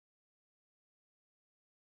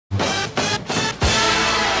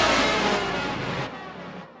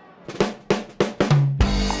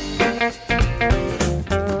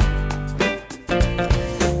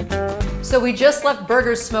So we just left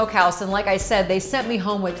Burger's Smokehouse, and like I said, they sent me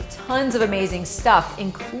home with tons of amazing stuff,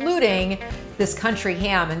 including this country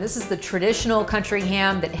ham. And this is the traditional country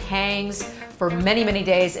ham that hangs for many, many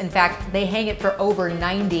days. In fact, they hang it for over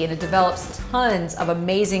 90, and it develops tons of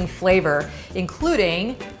amazing flavor,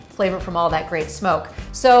 including flavor from all that great smoke.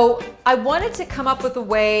 So I wanted to come up with a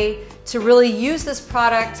way to really use this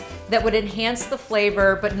product that would enhance the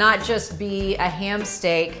flavor, but not just be a ham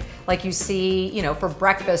steak like you see, you know, for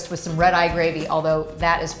breakfast with some red eye gravy, although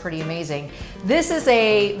that is pretty amazing. This is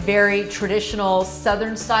a very traditional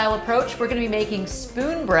Southern style approach. We're gonna be making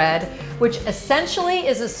spoonbread, which essentially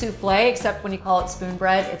is a souffle, except when you call it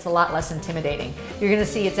spoonbread, it's a lot less intimidating. You're gonna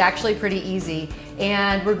see it's actually pretty easy.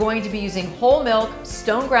 And we're going to be using whole milk,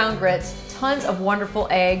 stone ground grits, tons of wonderful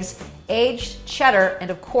eggs, aged cheddar,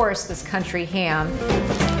 and of course, this country ham.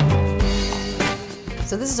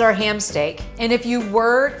 So this is our ham steak. And if you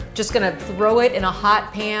were just gonna throw it in a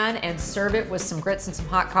hot pan and serve it with some grits and some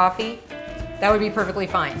hot coffee, that would be perfectly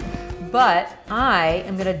fine. But I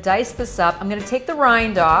am gonna dice this up. I'm gonna take the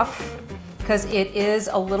rind off because it is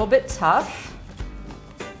a little bit tough.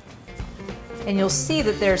 And you'll see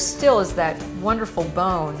that there still is that wonderful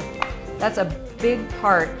bone. That's a big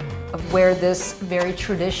part of where this very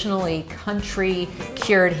traditionally country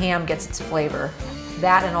cured ham gets its flavor.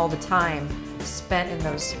 That and all the time spent in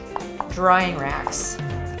those drying racks.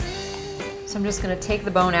 So I'm just gonna take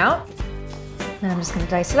the bone out, and I'm just gonna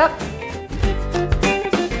dice it up.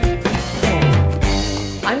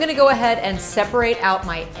 I'm gonna go ahead and separate out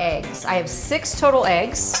my eggs. I have 6 total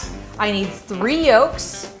eggs. I need 3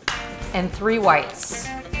 yolks and 3 whites.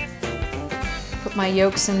 Put my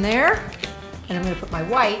yolks in there, and I'm gonna put my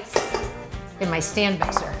whites in my stand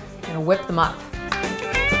mixer. I'm gonna whip them up.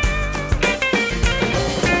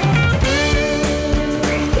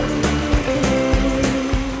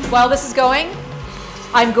 While this is going,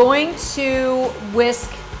 I'm going to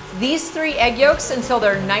whisk these 3 egg yolks until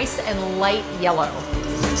they're nice and light yellow.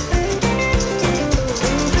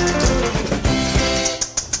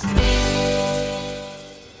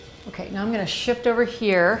 Okay, now I'm gonna shift over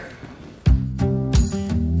here.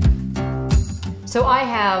 So I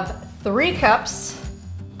have 3 cups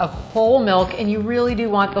of whole milk, and you really do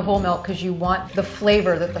want the whole milk because you want the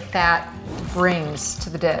flavor that the fat brings to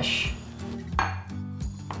the dish.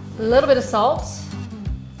 A little bit of salt,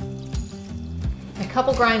 a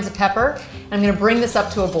couple grinds of pepper, and I'm gonna bring this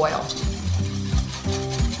up to a boil.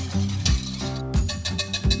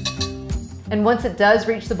 And once it does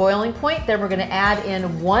reach the boiling point, then we're gonna add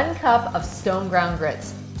in 1 cup of stone ground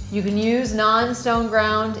grits. You can use non-stone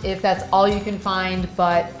ground if that's all you can find,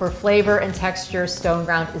 but for flavor and texture, stone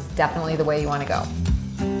ground is definitely the way you wanna go.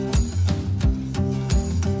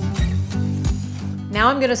 Now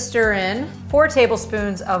I'm gonna stir in 4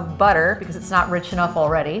 tablespoons of butter because it's not rich enough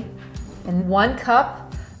already, and 1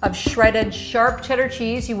 cup of shredded sharp cheddar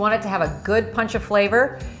cheese. You want it to have a good punch of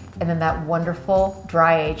flavor, and then that wonderful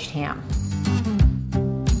dry aged ham.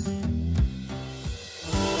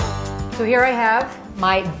 So here I have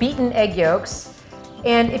my beaten egg yolks.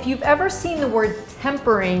 And if you've ever seen the word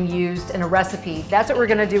tempering used in a recipe, that's what we're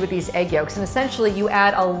gonna do with these egg yolks. And essentially you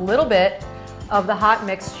add a little bit of the hot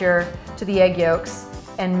mixture to the egg yolks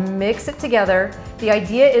and mix it together. The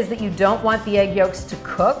idea is that you don't want the egg yolks to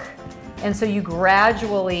cook, and so you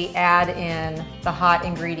gradually add in the hot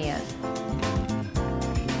ingredient.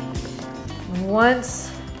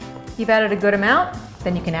 Once you've added a good amount,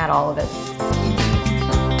 then you can add all of it.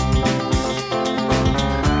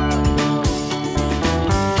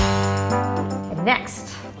 And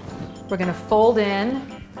next, we're gonna fold in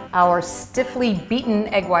our stiffly beaten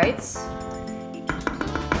egg whites.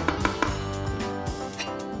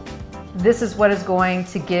 This is what is going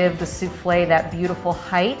to give the souffle that beautiful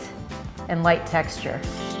height and light texture.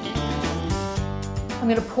 I'm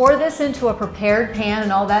gonna pour this into a prepared pan,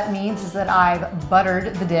 and all that means is that I've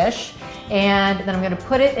buttered the dish, and then I'm gonna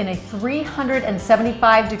put it in a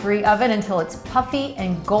 375-degree oven until it's puffy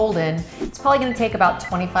and golden. It's probably gonna take about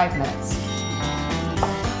 25 minutes.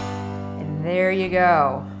 And there you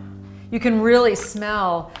go. You can really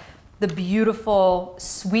smell the beautiful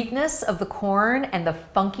sweetness of the corn and the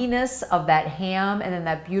funkiness of that ham and then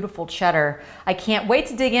that beautiful cheddar. I can't wait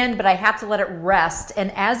to dig in, but I have to let it rest.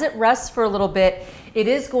 And as it rests for a little bit, it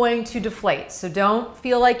is going to deflate. So don't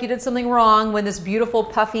feel like you did something wrong when this beautiful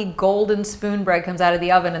puffy golden spoon bread comes out of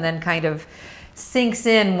the oven and then kind of sinks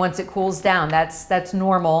in once it cools down. That's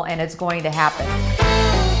normal, and it's going to happen.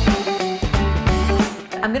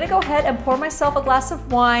 I'm gonna go ahead and pour myself a glass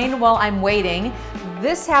of wine while I'm waiting.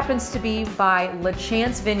 This happens to be by La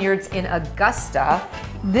Chance Vineyards in Augusta,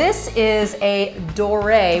 This is a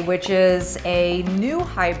Doré, which is a new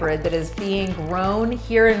hybrid that is being grown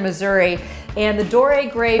here in Missouri. And the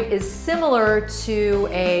Doré grape is similar to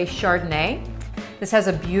a Chardonnay. This has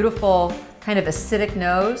a beautiful kind of acidic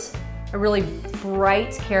nose, a really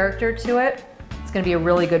bright character to it. It's gonna be a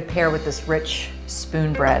really good pair with this rich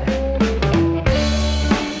Spoonbread.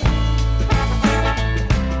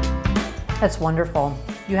 That's wonderful.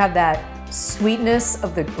 You have that sweetness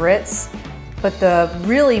of the grits, but the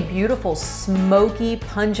really beautiful, smoky,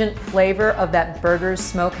 pungent flavor of that Burger's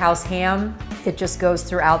Smokehouse ham, it just goes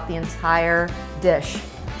throughout the entire dish.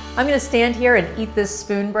 I'm gonna stand here and eat this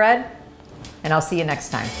Spoonbread, and I'll see you next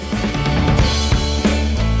time.